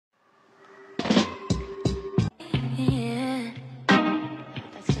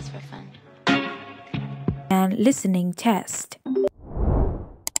and listening test.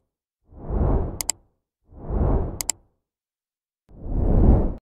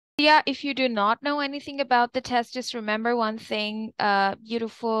 Yeah, if you do not know anything about the test, just remember one thing,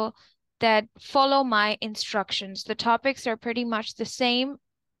 beautiful, that follow my instructions. The topics are pretty much the same,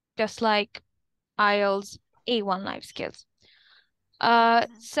 just like IELTS A1 life skills.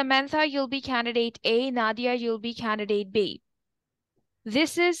 Samantha, you'll be candidate A. Nadia, you'll be candidate B.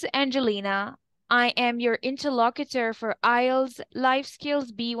 This is Angelina. I am your interlocutor for IELTS Life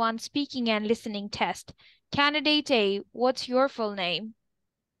Skills B1 speaking and listening test. Candidate A, what's your full name?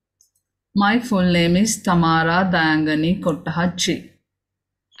 My full name is Tamara Dayangani Kottahachi.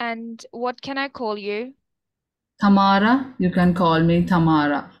 And what can I call you? Tamara, you can call me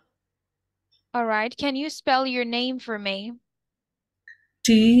Tamara. All right, can you spell your name for me?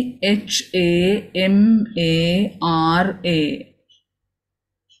 Tamara.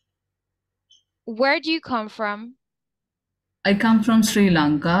 Where do you come from? I come from Sri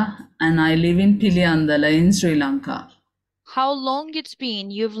Lanka and I live in Piliandala in Sri Lanka. How long it's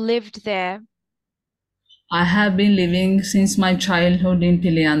been you've lived there? I have been living since my childhood in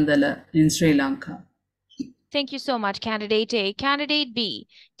Piliandala in Sri Lanka. Thank you so much, Candidate A. Candidate B,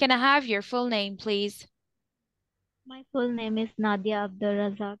 can I have your full name, please? My full name is Nadia Abdul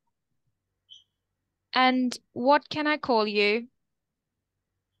Razak. And what can I call you?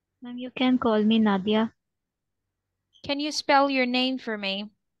 Ma'am, you can call me Nadia. Can you spell your name for me?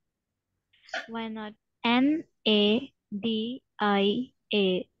 Why not? Nadia.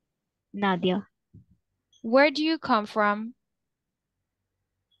 Nadia. Where do you come from?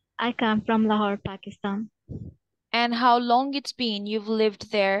 I come from Lahore, Pakistan. And how long it's been you've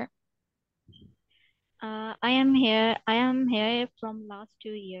lived there? I am here from last 2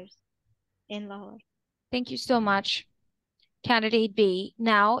 years in Lahore. Thank you so much, Candidate B.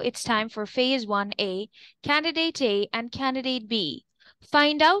 Now it's time for Phase 1A. Candidate A and Candidate B,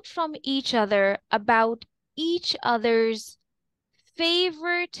 find out from each other about each other's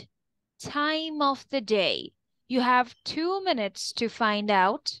favorite time of the day. You have 2 minutes to find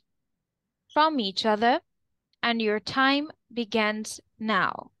out from each other, and your time begins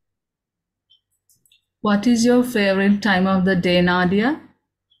now. What is your favorite time of the day, Nadia?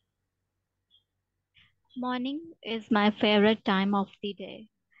 Morning is my favorite time of the day.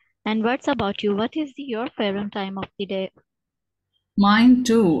 And what's about you? What is your favorite time of the day? Mine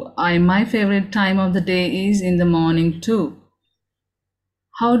too. My favorite time of the day is in the morning too.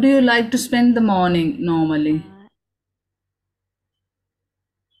 How do you like to spend the morning normally?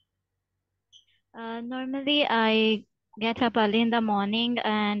 Normally, I get up early in the morning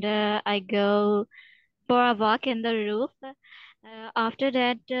and I go for a walk in the roof. After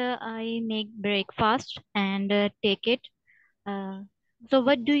that, I make breakfast and take it. So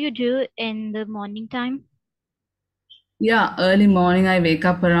what do you do in the morning time? Yeah, early morning I wake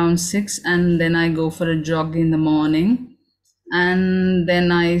up around 6 and then I go for a jog in the morning. And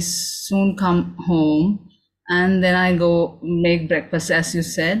then I soon come home and then I go make breakfast as you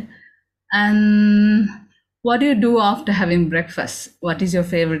said. And what do you do after having breakfast? What is your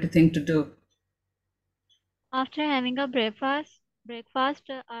favorite thing to do? After having a breakfast,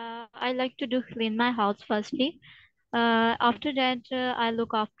 I like to do clean my house firstly. After that, I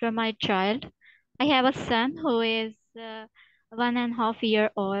look after my child. I have a son who is 1.5 years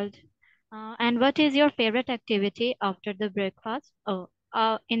old. And what is your favorite activity after the breakfast?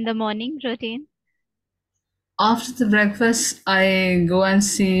 In the morning routine? After the breakfast, I go and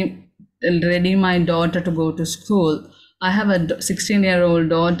see ready my daughter to go to school. I have a 16-year-old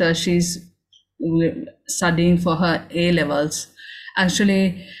daughter. She's studying for her A levels.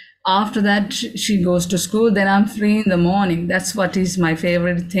 Actually, after that, she goes to school. Then I'm free in the morning. That's what is my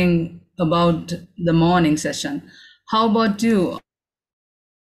favorite thing about the morning session. How about you?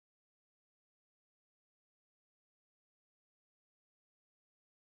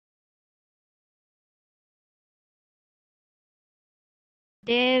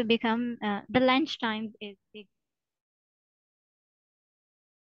 They become the lunch time is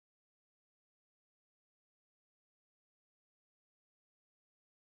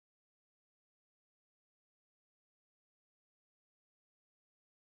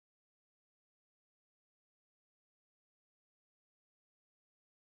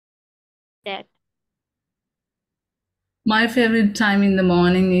that. My favorite time in the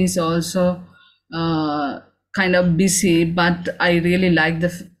morning is also kind of busy, but I really like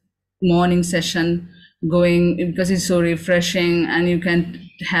the morning session going because it's so refreshing and you can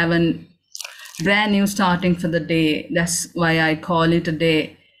have a brand new starting for the day. That's why I call it a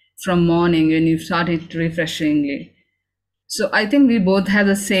day from morning when you start it refreshingly. So I think we both have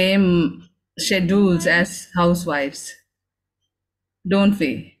the same schedules as housewives, don't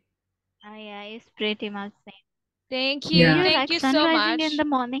we? Yeah, it's pretty much same. Thank Do you. Yeah. you Thank like you so sunrising in much. the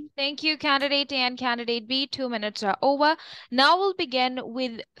morning? Thank you, candidate A and candidate B. 2 minutes are over. Now we'll begin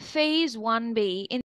with phase 1B.